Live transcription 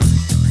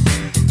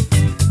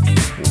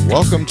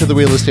Welcome to the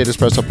Real Estate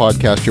Espresso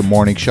Podcast, your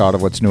morning shot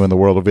of what's new in the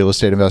world of real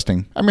estate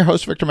investing. I'm your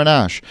host, Victor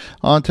Menashe.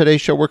 On today's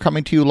show, we're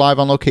coming to you live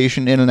on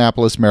location in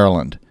Annapolis,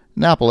 Maryland.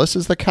 Annapolis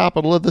is the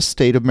capital of the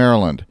state of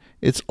Maryland.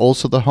 It's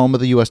also the home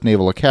of the US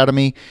Naval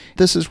Academy.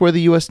 This is where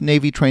the US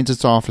Navy trains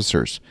its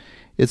officers.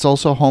 It's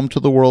also home to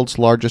the world's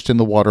largest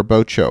in-the-water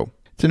boat show.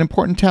 It's an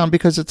important town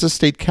because it's a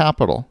state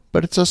capital,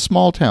 but it's a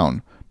small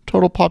town.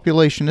 Total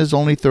population is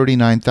only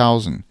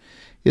 39,000.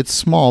 It's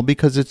small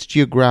because it's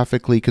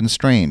geographically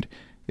constrained.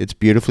 It's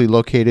beautifully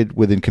located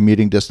within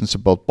commuting distance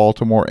of both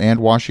Baltimore and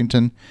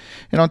Washington.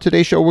 And on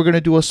today's show, we're going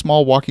to do a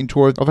small walking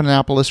tour of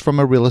Annapolis from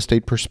a real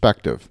estate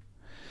perspective.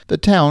 The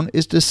town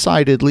is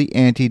decidedly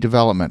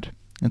anti-development.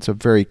 It's a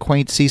very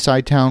quaint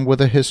seaside town with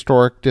a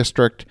historic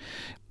district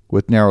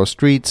with narrow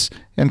streets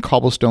and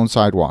cobblestone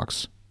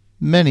sidewalks.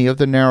 Many of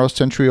the narrow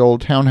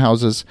century-old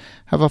townhouses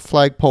have a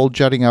flagpole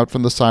jutting out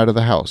from the side of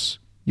the house.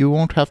 You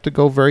won't have to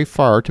go very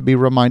far to be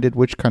reminded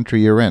which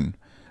country you're in.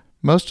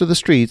 Most of the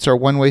streets are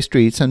one-way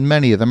streets, and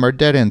many of them are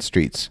dead-end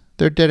streets.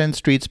 They're dead-end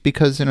streets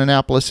because in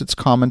Annapolis it's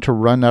common to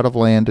run out of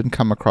land and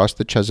come across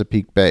the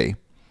Chesapeake Bay.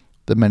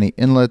 The many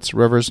inlets,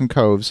 rivers, and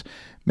coves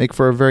make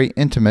for a very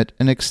intimate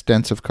and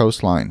extensive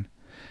coastline.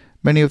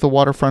 Many of the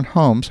waterfront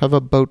homes have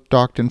a boat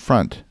docked in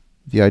front.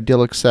 The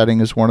idyllic setting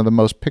is one of the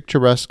most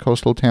picturesque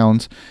coastal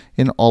towns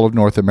in all of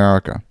North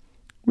America.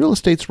 Real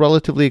estate's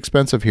relatively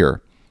expensive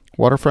here.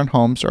 Waterfront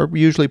homes are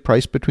usually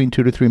priced between $2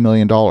 to $3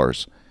 million.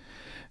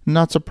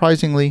 Not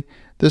surprisingly,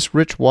 this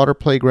rich water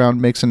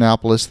playground makes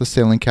Annapolis the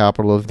sailing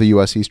capital of the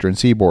U.S. Eastern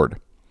Seaboard.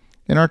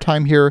 In our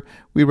time here,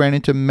 we ran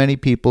into many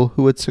people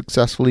who had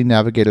successfully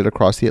navigated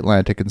across the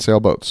Atlantic in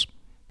sailboats.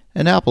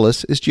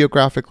 Annapolis is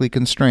geographically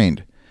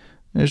constrained.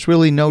 There's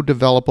really no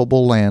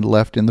developable land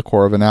left in the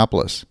core of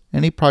Annapolis.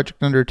 Any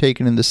project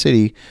undertaken in the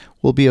city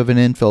will be of an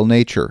infill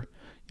nature.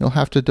 You'll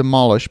have to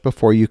demolish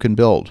before you can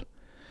build.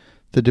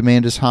 The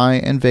demand is high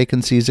and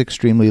vacancy is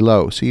extremely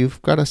low, so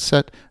you've got a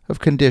set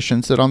of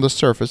conditions that on the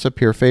surface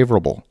appear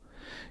favorable.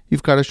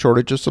 You've got a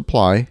shortage of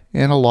supply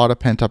and a lot of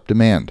pent-up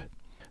demand.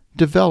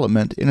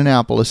 Development in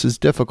Annapolis is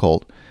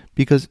difficult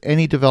because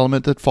any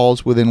development that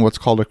falls within what's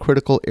called a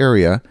critical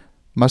area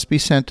must be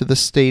sent to the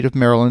State of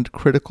Maryland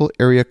Critical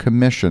Area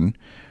Commission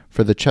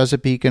for the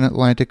Chesapeake and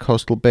Atlantic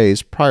coastal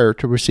bays prior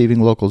to receiving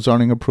local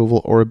zoning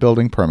approval or a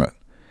building permit.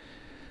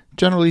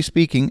 Generally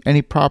speaking,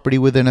 any property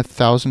within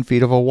 1,000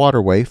 feet of a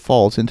waterway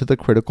falls into the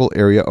critical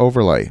area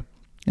overlay.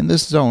 In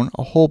this zone,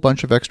 a whole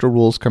bunch of extra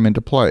rules come into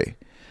play.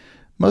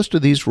 Most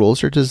of these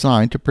rules are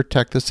designed to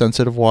protect the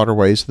sensitive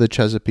waterways of the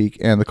Chesapeake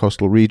and the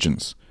coastal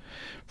regions.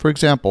 For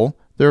example,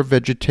 there are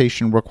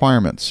vegetation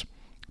requirements.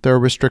 There are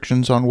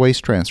restrictions on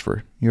waste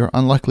transfer. You're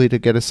unlikely to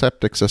get a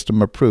septic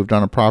system approved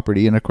on a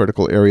property in a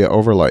critical area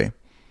overlay.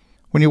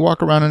 When you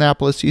walk around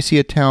Annapolis, you see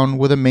a town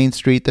with a main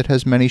street that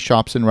has many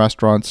shops and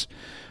restaurants.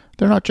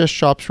 They're not just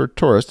shops for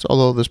tourists,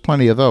 although there's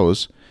plenty of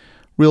those.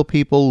 Real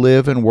people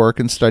live and work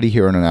and study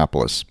here in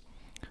Annapolis.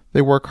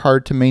 They work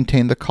hard to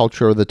maintain the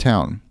culture of the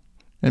town.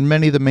 And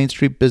many of the Main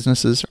Street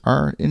businesses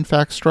are, in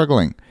fact,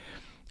 struggling.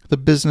 The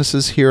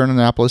businesses here in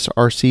Annapolis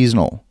are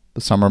seasonal.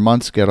 The summer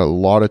months get a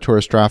lot of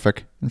tourist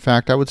traffic. In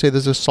fact, I would say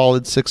there's a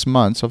solid 6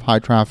 months of high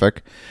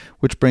traffic,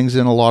 which brings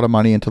in a lot of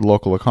money into the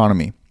local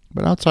economy.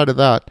 But outside of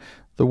that,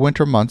 the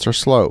winter months are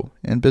slow,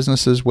 and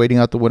businesses waiting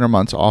out the winter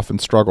months often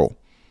struggle.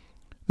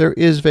 There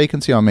is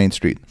vacancy on Main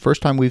Street.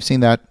 First time we've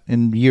seen that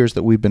in years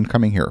that we've been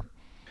coming here.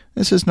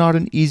 This is not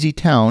an easy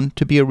town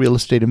to be a real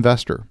estate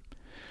investor.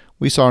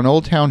 We saw an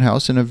old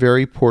townhouse in a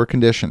very poor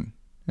condition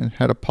and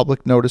had a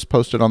public notice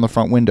posted on the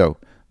front window.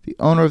 The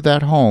owner of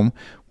that home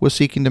was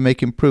seeking to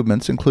make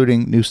improvements,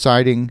 including new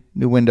siding,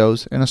 new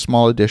windows, and a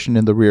small addition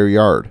in the rear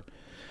yard.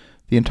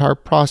 The entire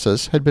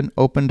process had been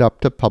opened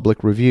up to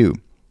public review.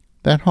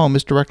 That home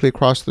is directly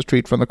across the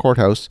street from the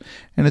courthouse,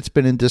 and it's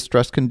been in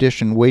distressed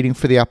condition waiting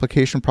for the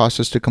application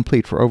process to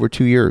complete for over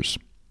 2 years.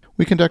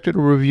 We conducted a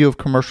review of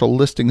commercial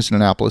listings in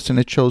Annapolis, and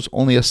it shows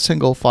only a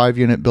single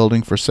 5-unit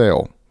building for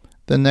sale.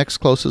 The next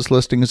closest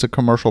listing is a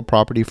commercial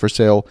property for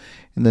sale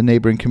in the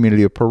neighbouring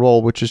community of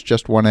Parole, which is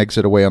just one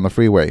exit away on the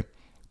freeway.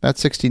 That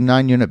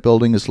 69-unit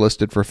building is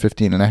listed for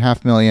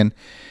 $15.5 million,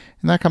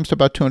 and that comes to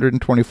about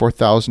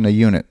 $224,000 a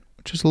unit,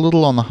 which is a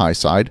little on the high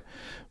side,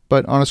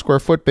 but on a square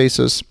foot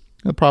basis,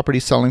 the property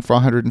is selling for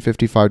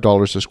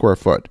 $155 a square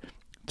foot.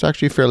 It's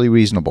actually fairly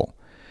reasonable.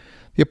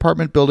 The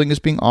apartment building is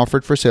being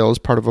offered for sale as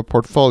part of a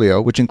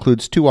portfolio, which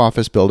includes 2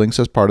 office buildings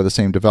as part of the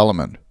same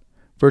development.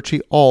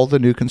 Virtually all the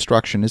new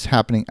construction is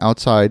happening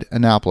outside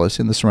Annapolis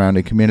in the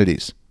surrounding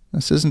communities.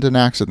 This isn't an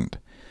accident.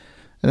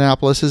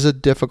 Annapolis is a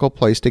difficult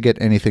place to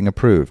get anything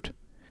approved.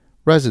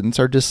 Residents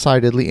are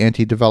decidedly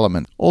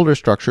anti-development. Older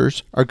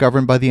structures are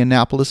governed by the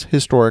Annapolis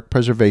Historic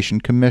Preservation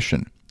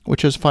Commission,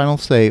 which has final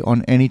say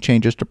on any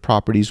changes to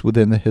properties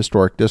within the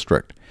historic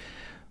district.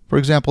 For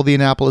example, the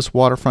Annapolis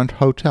Waterfront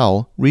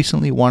Hotel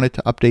recently wanted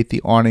to update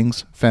the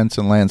awnings, fence,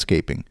 and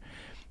landscaping.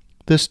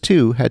 This,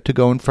 too, had to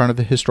go in front of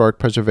the Historic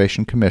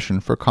Preservation Commission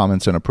for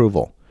comments and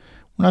approval.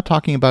 We're not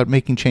talking about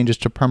making changes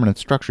to permanent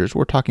structures.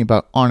 We're talking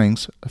about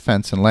awnings,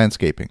 fence, and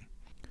landscaping.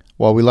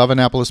 While we love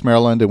Annapolis,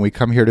 Maryland, and we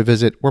come here to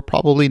visit, we're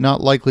probably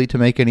not likely to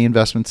make any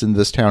investments in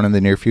this town in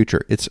the near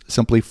future. It's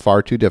simply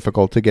far too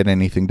difficult to get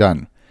anything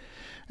done.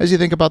 As you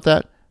think about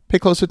that, pay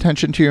close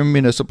attention to your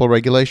municipal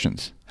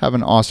regulations. Have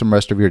an awesome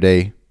rest of your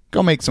day.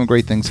 Go make some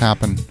great things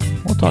happen.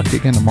 We'll talk to you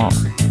again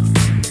tomorrow.